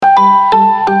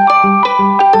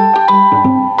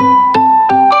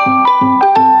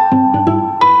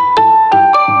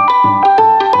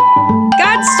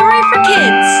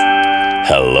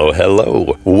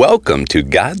Welcome to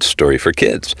God's Story for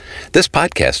Kids. This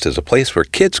podcast is a place where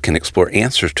kids can explore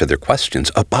answers to their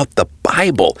questions about the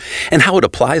Bible and how it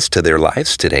applies to their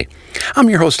lives today. I'm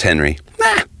your host, Henry.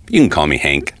 You can call me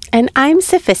Hank. And I'm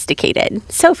Sophisticated,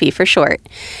 Sophie for short.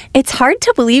 It's hard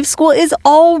to believe school is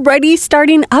already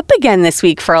starting up again this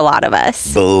week for a lot of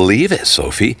us. Believe it,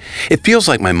 Sophie. It feels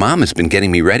like my mom has been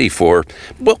getting me ready for,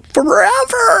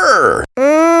 forever.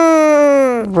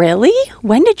 Really?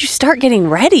 When did you start getting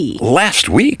ready? Last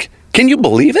week. Can you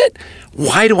believe it?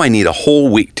 Why do I need a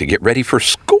whole week to get ready for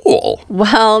school?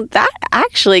 Well, that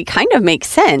actually kind of makes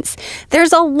sense.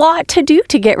 There's a lot to do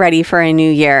to get ready for a new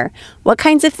year. What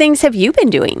kinds of things have you been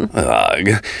doing?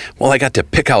 Well, I got to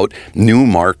pick out new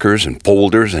markers and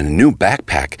folders and a new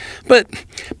backpack. But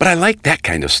I like that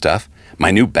kind of stuff. My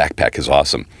new backpack is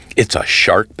awesome. It's a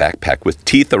shark backpack with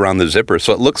teeth around the zipper,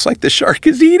 so it looks like the shark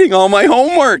is eating all my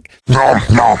homework. Nom,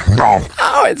 nom, nom.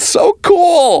 Oh, it's so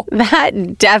cool.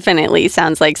 That definitely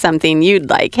sounds like something you'd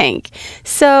like, Hank.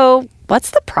 So,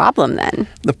 what's the problem then?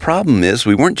 The problem is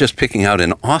we weren't just picking out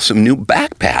an awesome new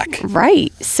backpack.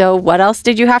 Right. So, what else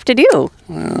did you have to do?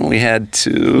 Well, we had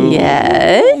to...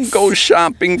 Yes? Go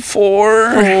shopping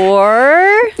for...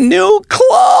 new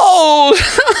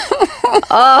clothes.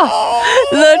 Oh,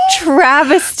 the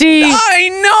travesty. I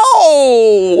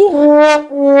know.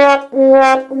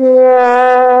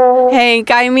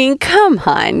 Hank, I mean, come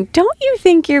on. Don't you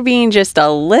think you're being just a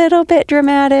little bit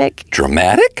dramatic?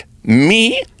 Dramatic?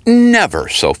 Me? Never,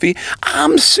 Sophie.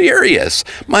 I'm serious.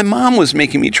 My mom was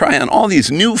making me try on all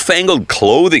these newfangled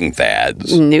clothing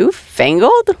fads.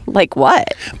 Newfangled? Like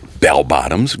what?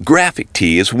 Bell-bottoms, graphic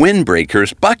tees,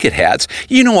 windbreakers, bucket hats.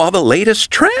 You know, all the latest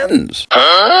trends.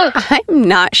 I'm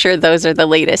not sure those are the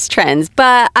latest trends,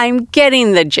 but I'm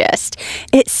getting the gist.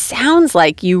 It sounds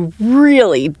like you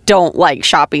really don't like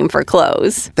shopping for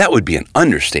clothes. That would be an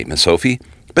understatement, Sophie.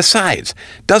 Besides,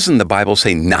 doesn't the Bible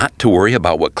say not to worry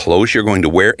about what clothes you're going to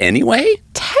wear anyway?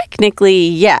 Technically,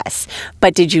 yes.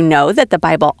 But did you know that the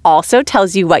Bible also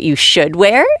tells you what you should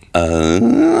wear?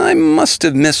 I must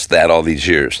have missed that all these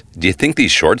years. Do you think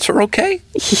these shorts are okay?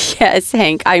 Yes,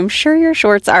 Hank, I'm sure your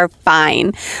shorts are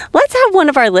fine. Let's have one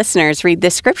of our listeners read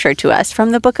this scripture to us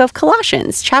from the book of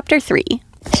Colossians, chapter 3.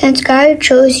 Since God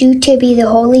chose you to be the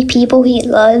holy people he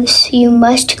loves, you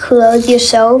must clothe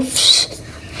yourselves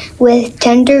with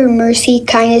tender mercy,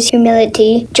 kindness,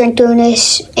 humility,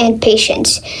 gentleness, and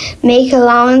patience. Make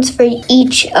allowance for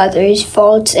each other's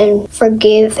faults and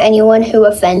forgive anyone who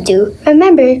offends you.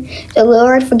 Remember, the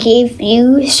Lord forgave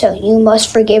you, so you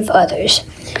must forgive others.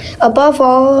 Above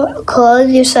all, clothe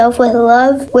yourself with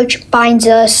love, which binds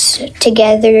us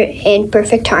together in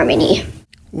perfect harmony.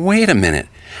 Wait a minute.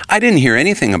 I didn't hear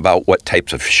anything about what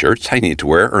types of shirts I need to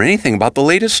wear or anything about the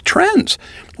latest trends.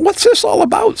 What's this all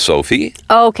about, Sophie?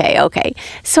 Okay.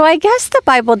 So I guess the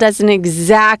Bible doesn't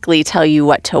exactly tell you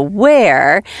what to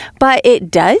wear, but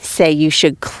it does say you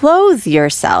should clothe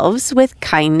yourselves with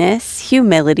kindness,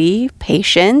 humility,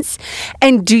 patience.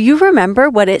 And do you remember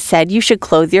what it said you should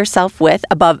clothe yourself with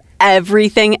above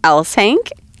everything else,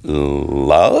 Hank?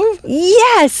 Love?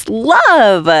 Yes,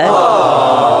 love.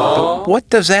 But what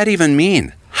does that even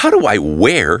mean? How do I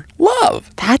wear love?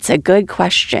 That's a good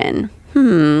question.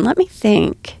 Let me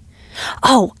think.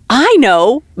 Oh, I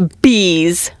know.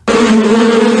 Bees.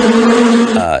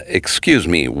 Excuse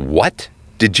me, what?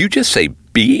 Did you just say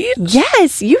bees?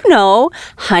 Yes, you know.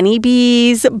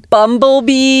 Honeybees,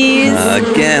 bumblebees.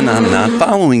 Again, I'm not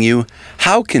following you.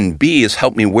 How can bees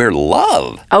help me wear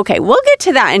love? Okay, we'll get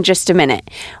to that in just a minute.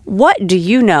 What do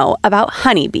you know about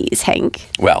honeybees, Hank?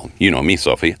 Well, you know me,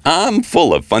 Sophie. I'm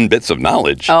full of fun bits of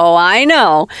knowledge. Oh, I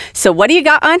know. So what do you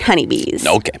got on honeybees?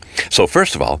 Okay, so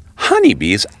first of all,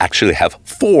 honeybees actually have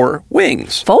 4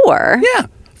 wings. 4? Yeah,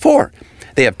 4.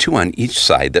 They have 2 on each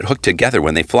side that hook together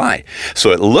when they fly.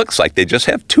 So it looks like they just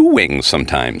have 2 wings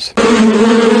sometimes.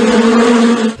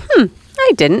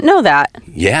 I didn't know that.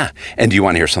 Yeah, and do you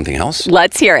want to hear something else?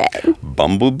 Let's hear it.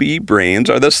 Bumblebee brains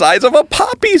are the size of a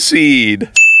poppy seed.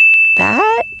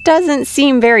 That doesn't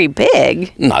seem very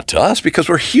big. Not to us because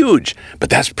we're huge, but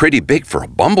that's pretty big for a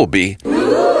bumblebee.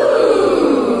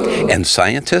 And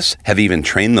scientists have even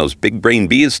trained those big brain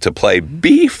bees to play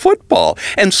bee football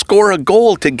and score a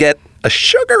goal to get a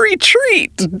sugary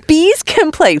treat. Bees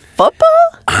can play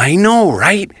football? I know,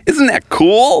 right? Isn't that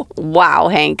cool? Wow,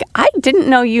 Hank. I didn't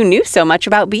know you knew so much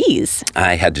about bees.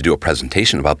 I had to do a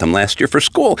presentation about them last year for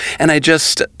school, and I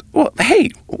just... Well, hey,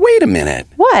 wait a minute.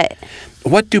 What?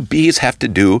 what do bees have to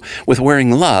do with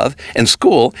wearing love and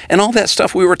school and all that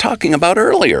stuff we were talking about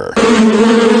earlier?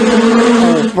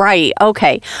 Right,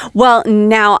 okay. Well,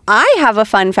 now I have a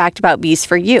fun fact about bees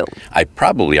for you. I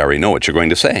probably already know what you're going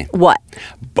to say. What?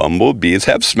 Bumblebees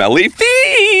have smelly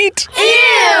feet!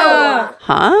 Ew!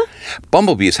 Huh?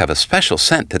 Bumblebees have a special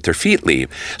scent that their feet leave,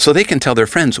 so they can tell their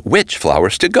friends which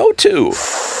flowers to go to.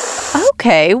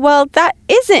 Okay, well, that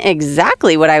isn't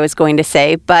exactly what I was going to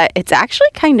say, but it's actually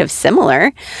kind of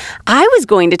similar. I was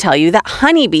going to tell you that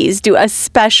honeybees do a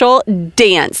special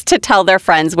dance to tell their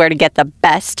friends where to get the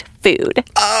best food.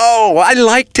 Oh, I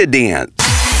like to dance.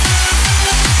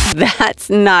 That's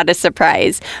not a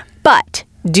surprise. But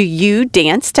do you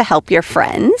dance to help your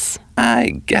friends?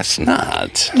 I guess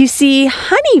not. You see,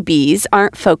 honeybees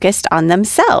aren't focused on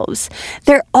themselves.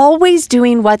 They're always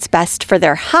doing what's best for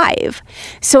their hive.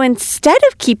 So instead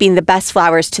of keeping the best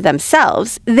flowers to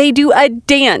themselves, they do a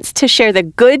dance to share the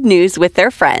good news with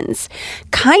their friends.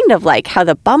 Kind of like how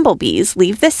the bumblebees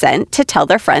leave the scent to tell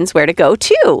their friends where to go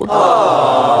to.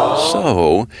 Aww.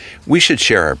 So, we should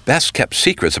share our best-kept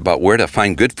secrets about where to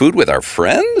find good food with our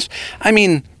friends? I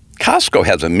mean, Costco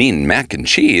has a mean mac and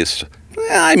cheese.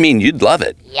 I mean, you'd love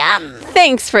it. Yum.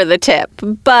 Thanks for the tip,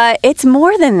 but it's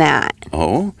more than that.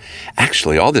 Oh,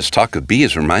 actually, all this talk of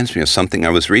bees reminds me of something I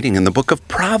was reading in the book of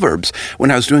Proverbs when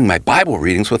I was doing my Bible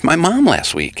readings with my mom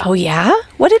last week. Oh, yeah?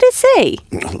 What did it say?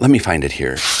 Let me find it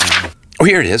here. Oh,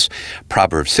 here it is.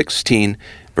 Proverbs 16,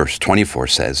 verse 24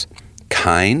 says,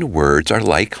 "Kind words are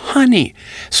like honey,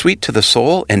 sweet to the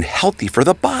soul and healthy for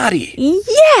the body."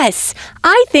 Yes!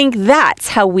 I think that's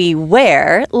how we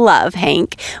wear love,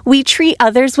 Hank. We treat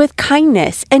others with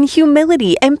kindness and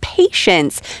humility and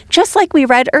patience, just like we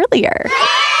read earlier.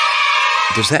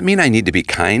 Does that mean I need to be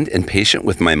kind and patient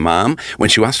with my mom when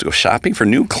she wants to go shopping for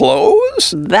new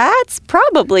clothes? That's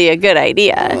probably a good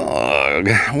idea. Ugh,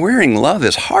 wearing love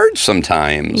is hard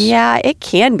sometimes. Yeah, it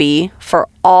can be for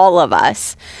all of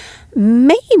us.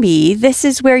 Maybe this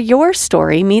is where your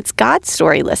story meets God's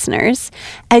story, listeners.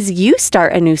 As you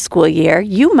start a new school year,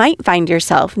 you might find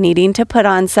yourself needing to put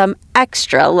on some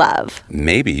extra love.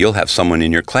 Maybe you'll have someone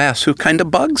in your class who kind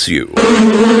of bugs you.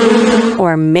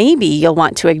 Or maybe you'll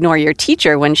want to ignore your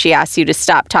teacher when she asks you to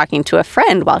stop talking to a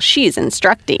friend while she's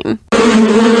instructing.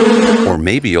 Or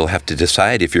maybe you'll have to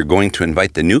decide if you're going to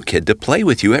invite the new kid to play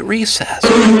with you at recess.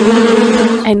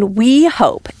 And we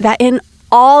hope that in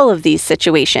all of these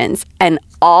situations and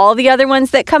all the other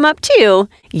ones that come up too,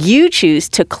 you choose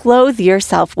to clothe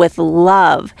yourself with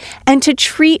love and to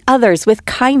treat others with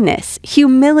kindness,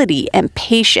 humility, and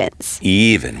patience.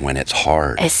 Even when it's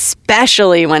hard.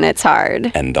 Especially when it's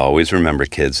hard. And always remember,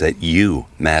 kids, that you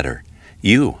matter.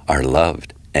 You are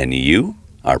loved, and you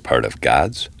are part of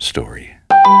God's story.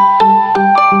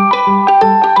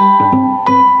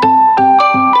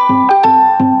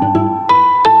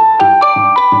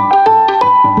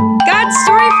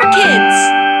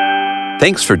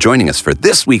 Thanks for joining us for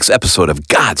this week's episode of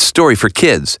God's Story for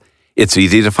Kids. It's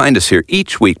easy to find us here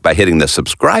each week by hitting the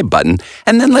subscribe button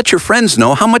and then let your friends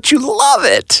know how much you love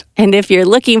it. And if you're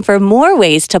looking for more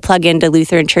ways to plug into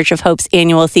Lutheran Church of Hope's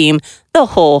annual theme, the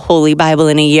whole Holy Bible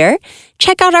in a Year,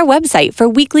 check out our website for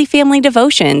weekly family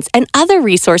devotions and other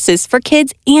resources for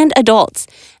kids and adults.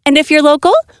 And if you're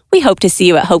local, we hope to see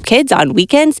you at Hope Kids on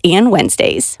weekends and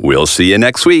Wednesdays. We'll see you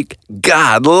next week.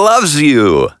 God loves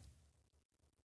you.